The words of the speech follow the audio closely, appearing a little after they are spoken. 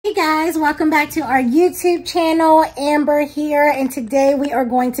Hey guys, welcome back to our YouTube channel. Amber here, and today we are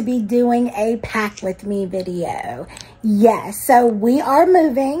going to be doing a pack with me video. Yes, so we are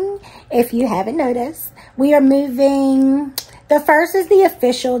moving. If you haven't noticed, we are moving. The first is the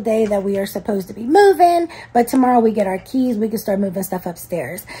official day that we are supposed to be moving, but tomorrow we get our keys. We can start moving stuff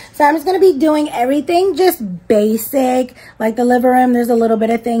upstairs. So I'm just going to be doing everything just basic, like the living room. There's a little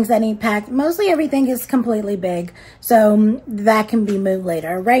bit of things that need packed. Mostly everything is completely big, so that can be moved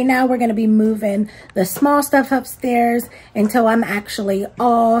later. Right now we're going to be moving the small stuff upstairs until I'm actually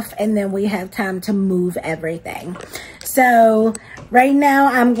off, and then we have time to move everything. So right now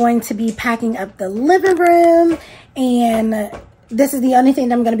I'm going to be packing up the living room, and this is the only thing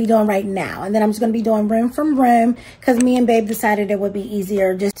that I'm going to be doing right now. And then I'm just going to be doing room from room because me and Babe decided it would be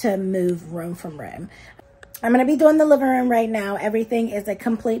easier just to move room from room. I'm going to be doing the living room right now. Everything is a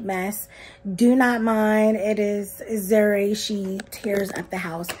complete mess. Do not mind. It is Zuri. She tears up the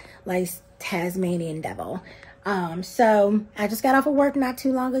house like Tasmanian devil. So I just got off of work not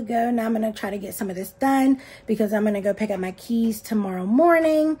too long ago. Now I'm going to try to get some of this done because I'm going to go pick up my keys tomorrow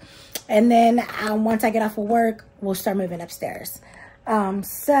morning. And then once I get off of work, we'll start moving upstairs.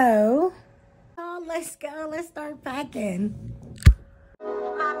 So let's go. Let's start packing.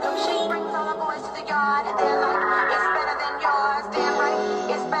 My milkshake brings all the boys to the yard, and they're like, it's better than yours. Damn right,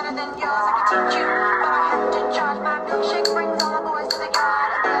 it's better than yours. I can teach you, but I have to charge. My milkshake brings all the boys to the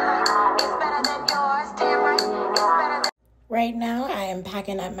yard, and they're like, it's better than yours. Damn right, it's better than... Right now, I am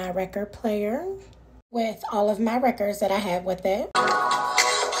packing up my record player with all of my records that I have with it.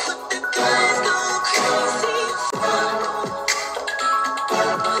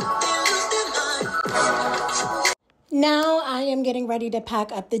 Now I am getting ready to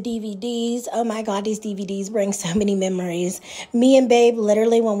pack up the DVDs. Oh my God, these DVDs bring so many memories. Me and Babe,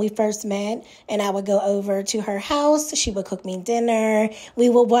 literally when we first met, and I would go over to her house. She would cook me dinner. We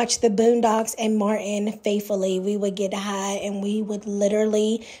would watch the Boondocks and Martin faithfully. We would get high and we would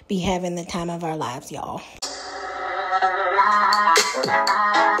literally be having the time of our lives, y'all.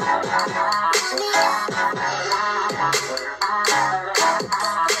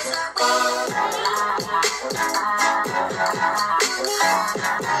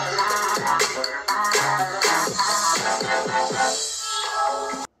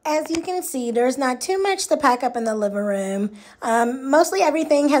 As you can see, there's not too much to pack up in the living room. Mostly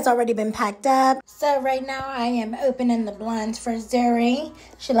everything has already been packed up. So right now I am opening the blinds for Zuri.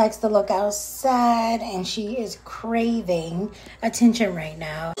 She likes to look outside and she is craving attention right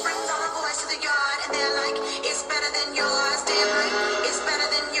now.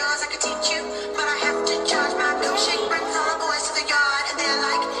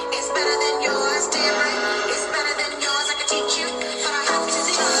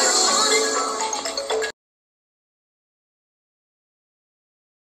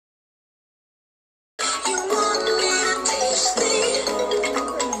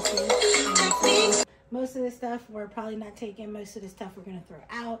 Most of this stuff we're probably not taking. Most of the stuff we're going to throw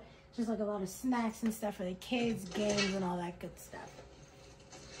out. Just like a lot of snacks and stuff for the kids, games, and all that good stuff.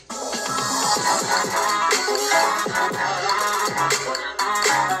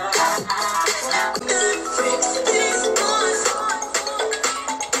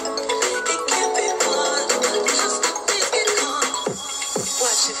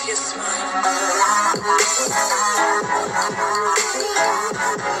 Watch if you smile.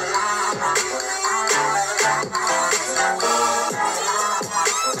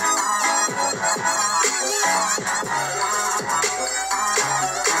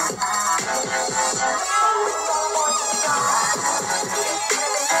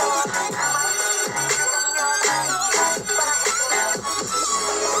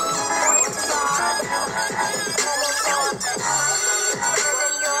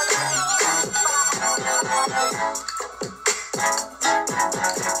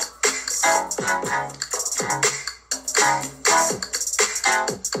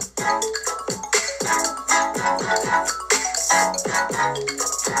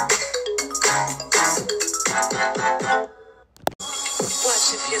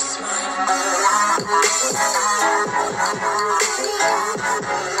 Watch if you smile.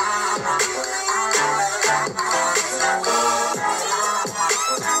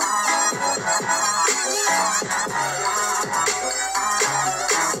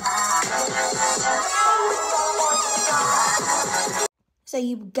 So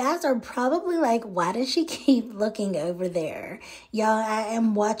you guys are probably like, why does she keep looking over there? Y'all, I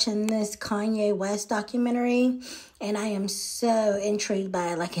am watching this Kanye West documentary, and I am so intrigued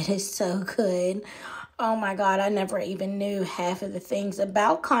by it. Like, it is so good. Oh my God, I never even knew half of the things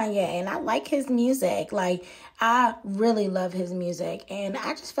about Kanye, and I like his music. Like, I really love his music, and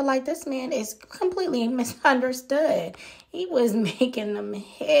I just feel like this man is completely misunderstood. He was making them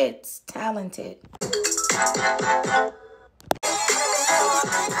hits, talented.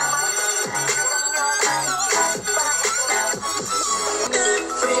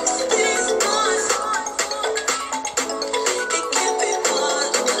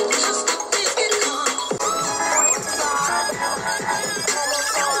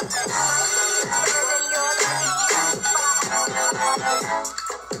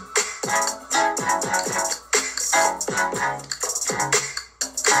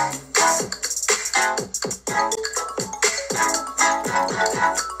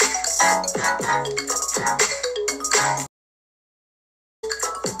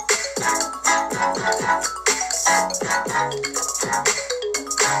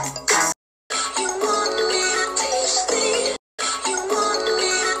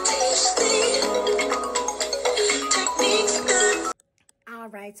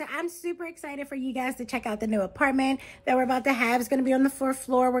 So I'm super excited for you guys to check out the new apartment that we're about to have. It's going to be on the 4th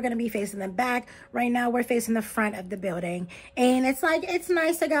floor. We're going to be facing the back. Right now we're facing the front of the building, and it's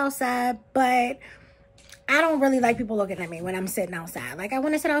nice to go outside, but I don't really like people looking at me when I'm sitting outside. Like, I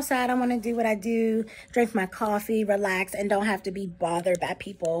want to sit outside. I want to do what I do, drink my coffee, relax, and don't have to be bothered by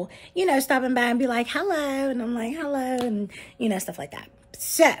people, you know, stopping by and be like, hello. And I'm like, hello, and, you know, stuff like that.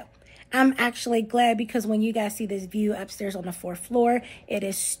 So I'm actually glad, because when you guys see this view upstairs on the 4th floor, it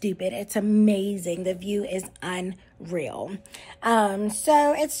is stupid. It's amazing. The view is unreal.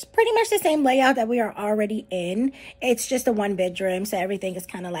 So it's pretty much the same layout that we are already in. It's just a 1-bedroom, so everything is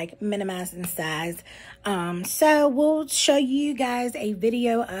kind of like minimized in size. So we'll show you guys a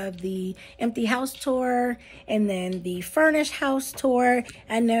video of the empty house tour and then the furnished house tour.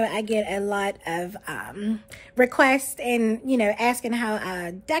 I know I get a lot of requests and, you know, asking how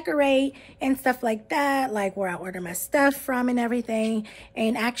I decorate and stuff like that, like where I order my stuff from and everything.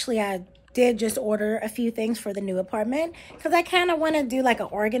 And actually I did just order a few things for the new apartment, because I kind of want to do like an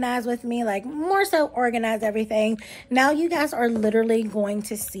organize with me, like more so organize everything. Now you guys are literally going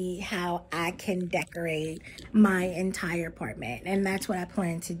to see how I can decorate my entire apartment, and that's what I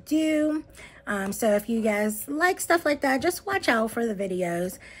plan to do. So if you guys like stuff like that, just watch out for the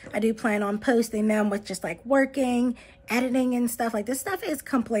videos. I do plan on posting them with just like working, editing and stuff. Like, this stuff is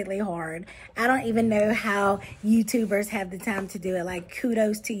completely hard. I don't even know how YouTubers have the time to do it. Like,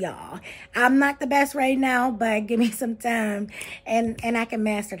 kudos to y'all. I'm not the best right now, but give me some time and I can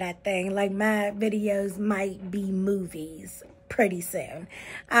master that thing. Like, my videos might be movies pretty soon.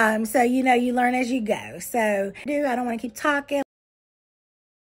 So, you know, you learn as you go. So I don't want to keep talking.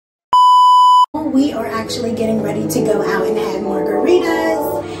 We are actually getting ready to go out and have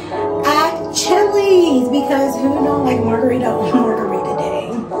margaritas at Chili's, because who don't like margarita on Margarita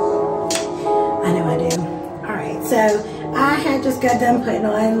Day? I know I do. All right, so I had just got done putting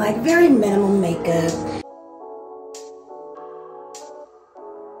on like very minimal makeup.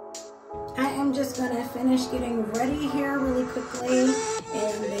 I am just gonna finish getting ready here really quickly,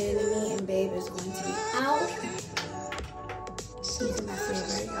 and then me and Babe is going to be out. These are my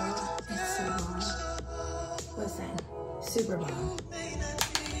favorite, y'all. It's so bomb. Listen, super bomb.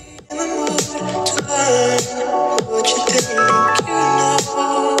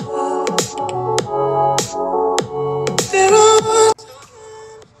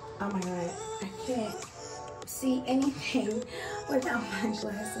 Oh my God, I can't see anything without my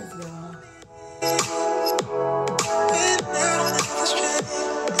glasses, y'all.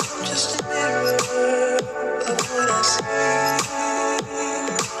 Just a mirror of what I see.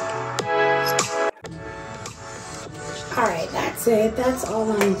 All right, that's it. That's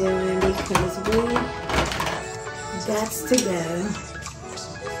all I'm doing, because we got to go.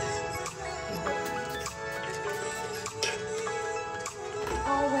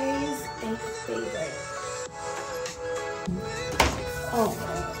 Always a favorite. Oh.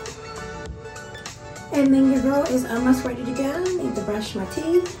 And then your girl is almost ready to go. Need to brush my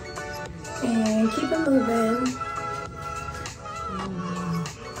teeth and keep it moving.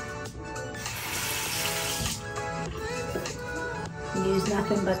 Use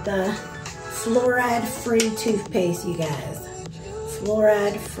nothing but the fluoride-free toothpaste, you guys.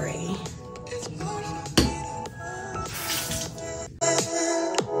 Fluoride-free.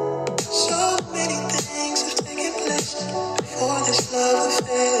 So many things have taken place before this love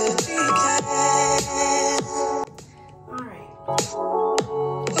affair began. All right.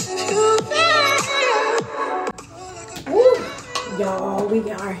 Y'all, we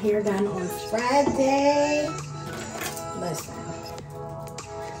get our hair done on Friday. Listen.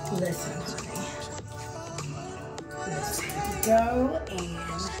 Listen, honey. Listen. Go and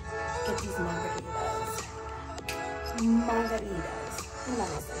get these margaritas. margaritas. Hold on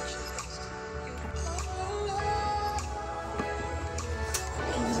a second.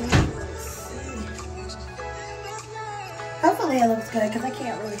 Hopefully it looks good because I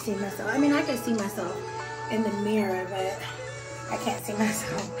can't really see myself. I mean, I can see myself in the mirror, but I can't see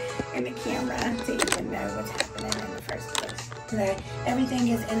myself in the camera to even know what's happening in the first place. Today, everything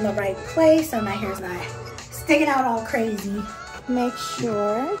is in the right place, so my hair's not sticking out all crazy. Make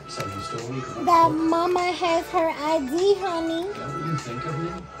sure that Mama has her ID, honey. What do you think of me?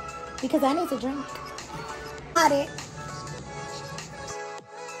 Because I need to drink. Got it.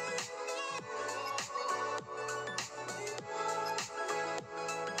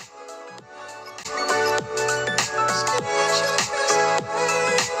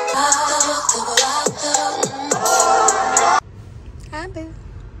 Hi, boo.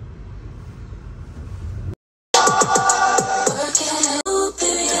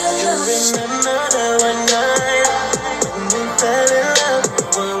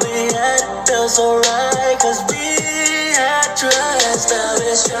 So right, cause we had trust. Now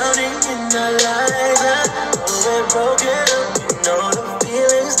it's drowning in our lives. We're broken up, you know the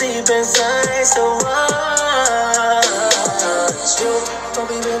feelings deep inside. So it's you,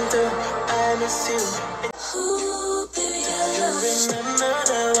 what we've been through, I miss you. Ooh, baby, you remember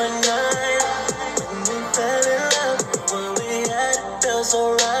that one night when we fell in love. What we had felt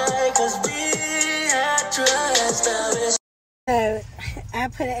so right, cause we had trust. Now it's So I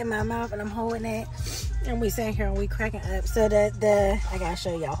put it in my mouth and I'm holding it, and we sitting here and we cracking up. So I gotta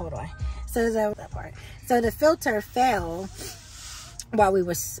show y'all. Hold on. So that part. So the filter fell while we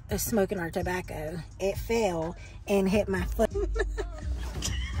was smoking our tobacco. It fell and hit my foot.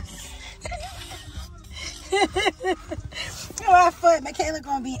 My foot. Michaela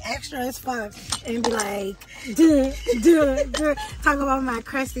gonna be extra as fuck and be like, duh. Talk about my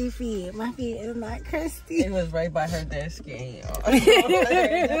crusty feet. My feet is not crusty. It was right by her desk.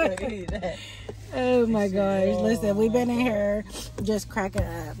 Oh my gosh. Listen, we've been in here just cracking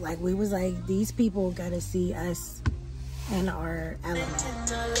up. Like, we was like, these people gotta see us in our element.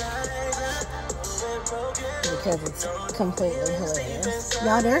 Because it's completely hilarious.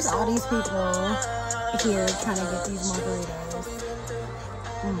 Y'all, there's all these people here trying to get these margaritas.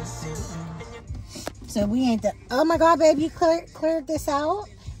 So we ain't the, oh my god, babe, you cleared this out?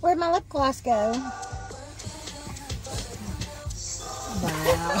 Where'd my lip gloss go?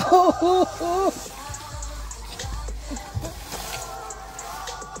 Wow.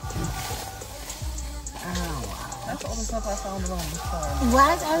 That's all the stuff I found on the car.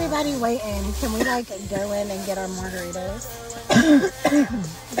 Why is everybody waiting? Can we like go in and get our margaritas?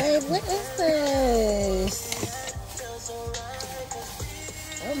 Babe, what is this?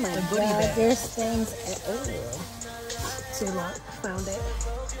 Oh my god, bag. There's things. Oh, too long. Found it.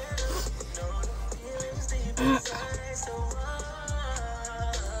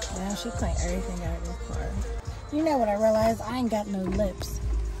 Now she cleaned everything out of this car. You know what I realized? I ain't got no lips.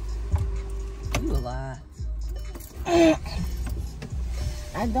 You a lie. I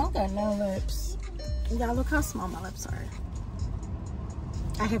don't got no lips. Y'all look how small my lips are.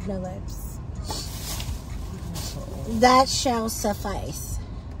 I have no lips. That shall suffice.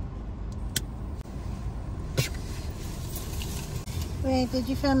 Wait, did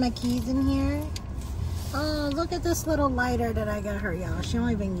you find my keys in here? Oh, look at this little lighter that I got her, y'all. She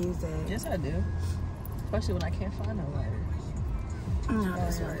don't even use it. Yes, I do. Especially when I can't find no lighter. Oh,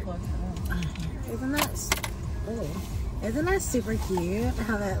 this works. Isn't that super cute?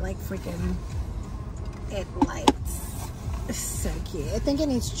 How that like freaking it lights. It's so cute. I think it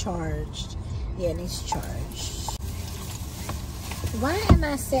needs charged. Yeah, it needs charged. Why am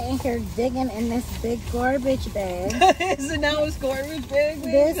I sitting here digging in this big garbage bag? So now it's garbage bag,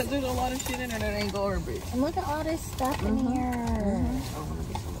 because there's a lot of shit in there that ain't garbage. And look at all this stuff in here.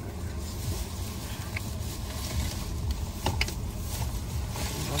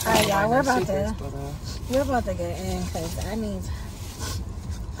 Alright, y'all, we're about to get in because I need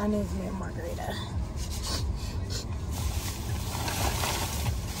me a margarita.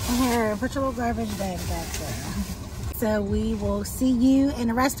 Here, put your little garbage bag back there. So we will see you in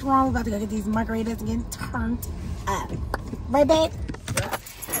the restaurant. We're about to go get these margaritas and get turned up. Right, babe?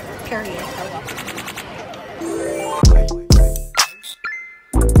 Period.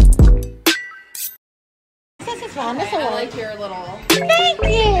 This is fun. This I like your little... Thank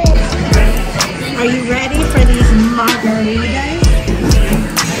you. Are you ready for these margaritas?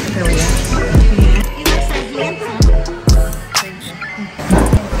 Here we go. You look so handsome.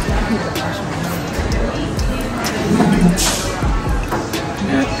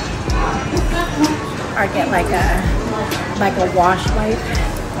 Or get like a wash wipe.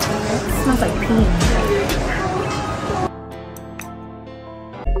 It smells like pee.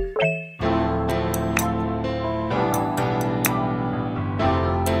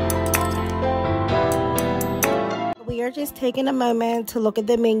 We are just taking a moment to look at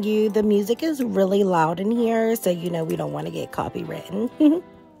the menu. The music is really loud in here, so you know we don't want to get copywritten.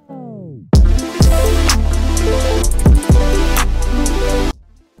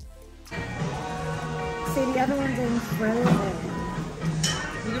 See, the other one's in frozen.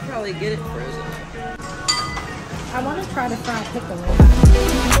 You could probably get it frozen. I want to try the fried pickle.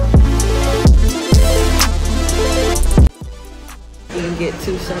 You can get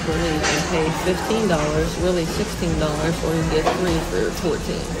two separately and pay $15, really $16, or you can get 3 for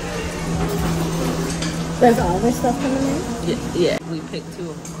 $14. There's all this stuff coming in? Yeah, we picked 2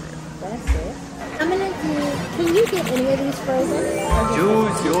 of them. That's it. I'm gonna do, can you get any of these frozen?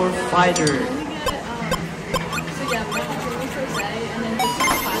 Choose your fighter. So yeah, we have a rosé and then just a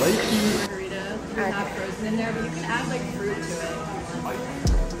margarita. We have frozen in there, but you can add like fruit to it.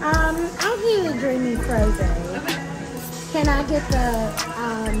 I'll do the dreamy frozen. Okay. Can I get the,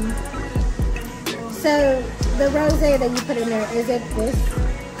 so the rosé that you put in there, is it this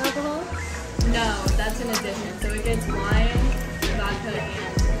alcohol? No, that's an addition. So it gets wine, vodka,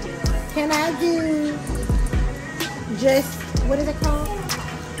 and tequila. Can I do just, what is it called?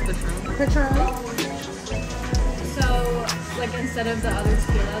 Patron? So, like instead of the other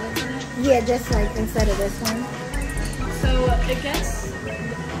tequila that's in it? Yeah, just like instead of this one. So it gets,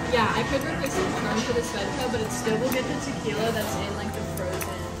 yeah, I could replace the Patron for the vodka, but it still will get the tequila that's in like the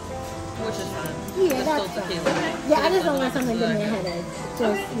frozen, which is fine. Yeah, It's that's still fine. tequila. Yeah, I just don't want something to give me a headache.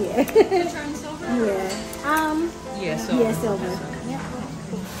 Just, yeah. Patron silver? Yeah. Yeah, silver. Yeah, silver. Yep.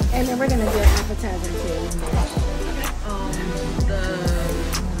 And then we're gonna do an appetizer too. The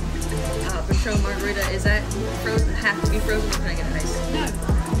Patron Margarita, is that frozen? Have to be frozen, or can I get an ice? No.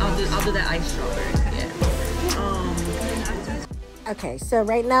 I'll do that ice strawberry. Yeah. Okay, so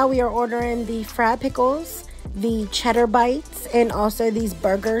right now we are ordering the fried pickles, the cheddar bites, and also these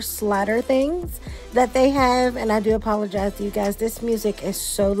burger slider things that they have. And I do apologize to you guys. This music is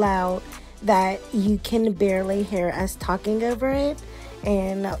so loud that you can barely hear us talking over it.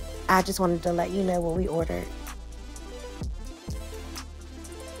 And I just wanted to let you know what we ordered.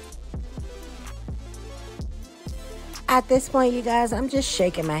 At this point, you guys, I'm just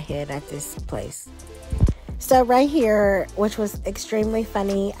shaking my head at this place. So right here, which was extremely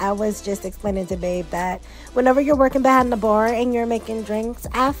funny, I was just explaining to Babe that whenever you're working behind the bar and you're making drinks,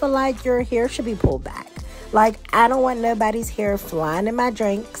 I feel like your hair should be pulled back. Like, I don't want nobody's hair flying in my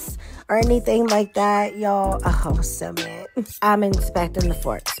drinks or anything like that, y'all. Oh, so mad. I'm inspecting the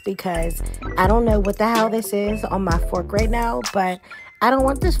forks because I don't know what the hell this is on my fork right now, but I don't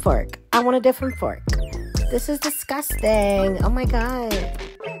want this fork. I want a different fork. This is disgusting. Oh my God.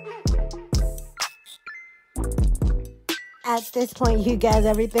 At this point, you guys,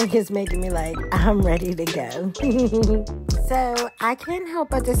 everything is making me like, I'm ready to go. So I can't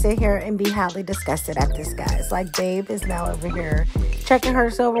help but to sit here and be highly disgusted at this, guys. Like, Babe is now over here checking her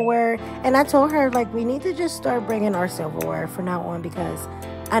silverware. And I told her, like, we need to just start bringing our silverware from now on because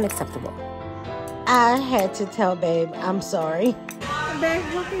unacceptable. I had to tell Babe, I'm sorry. Babe,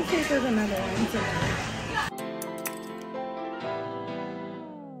 look and see if there's another one today.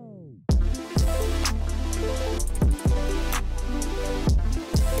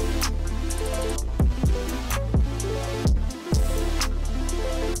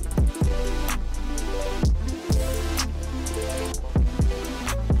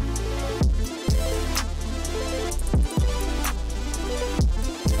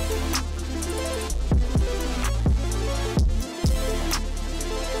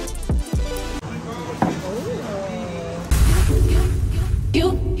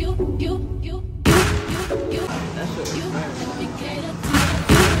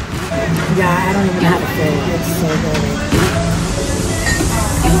 Yeah, I don't even know how to play it. It's so good.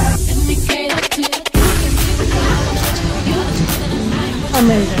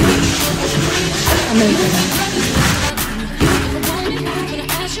 Amazing. Amazing.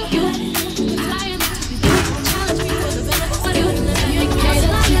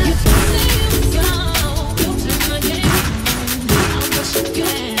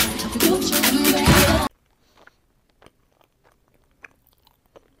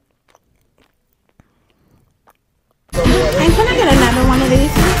 And can I get another one of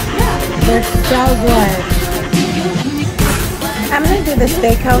these? They're so good. I'm going to do the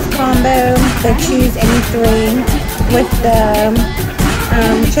steakhouse combo, the choose any 3 with the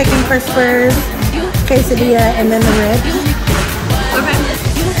chicken crispers, quesadilla, and then the ribs. Okay.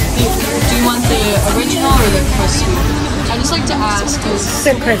 Do you want the original or the crispy? I just like to ask because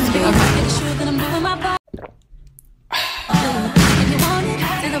The crispy. Okay.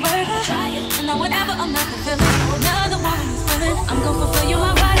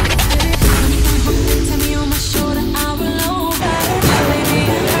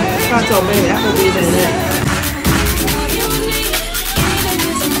 So baby, I believe in that.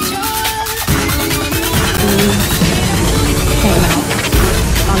 Came out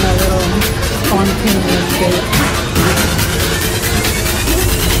on a little spontaneous date.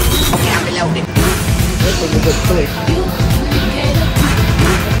 Okay, I'm reloading. This was a good push.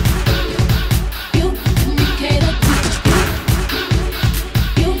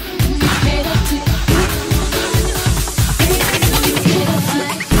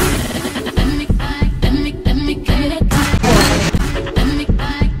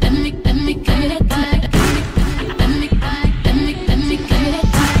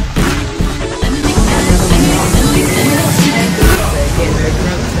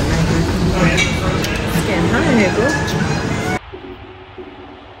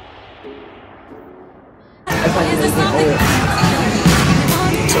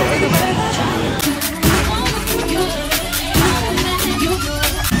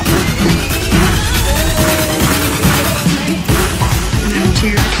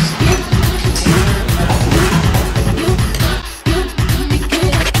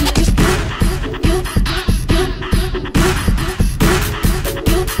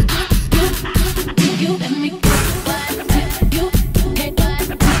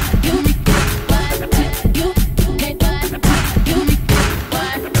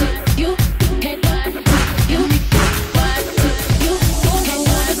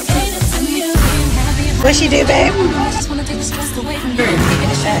 What she do, babe? I'm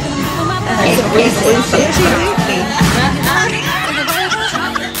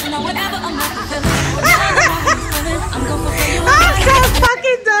so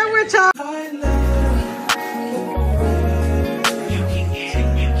fucking done with y'all.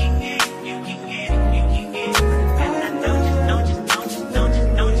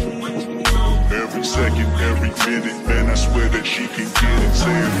 Every second, every minute, man, I swear that she can get it.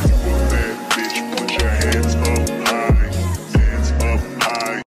 Say it.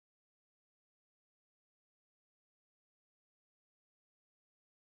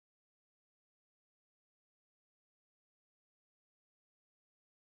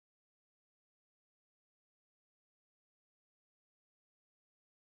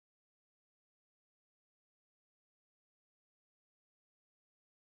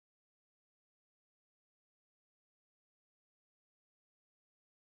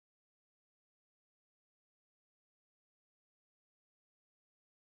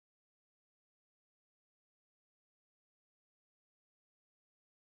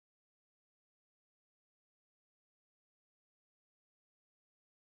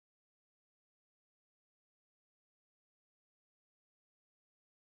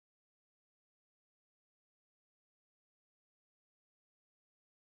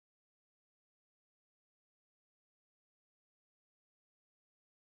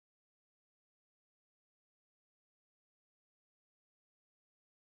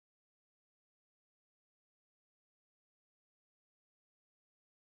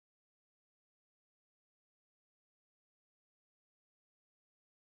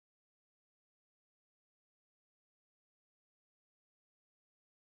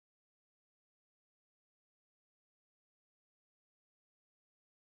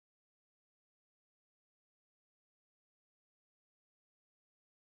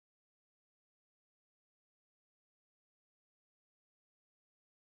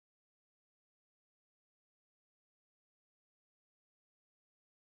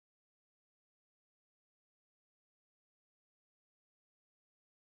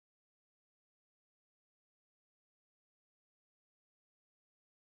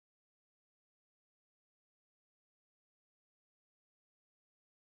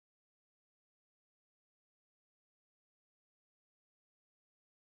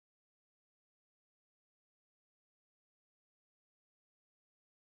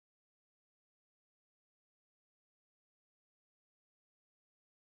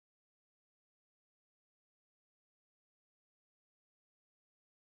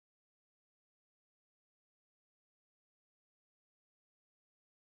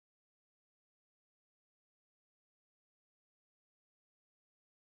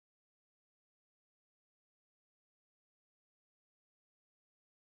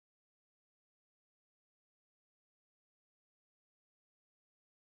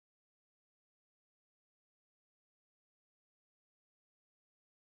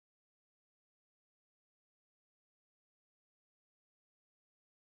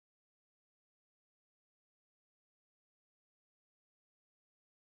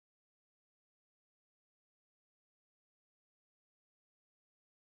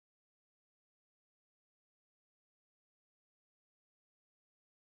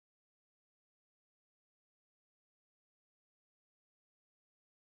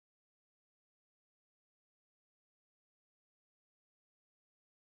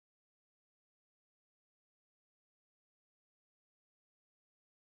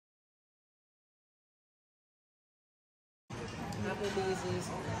 Applebee's is,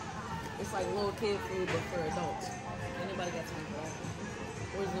 it's like little kid food, but for adults. Anybody got time for that?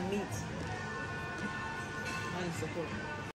 Where's the meat? I need support.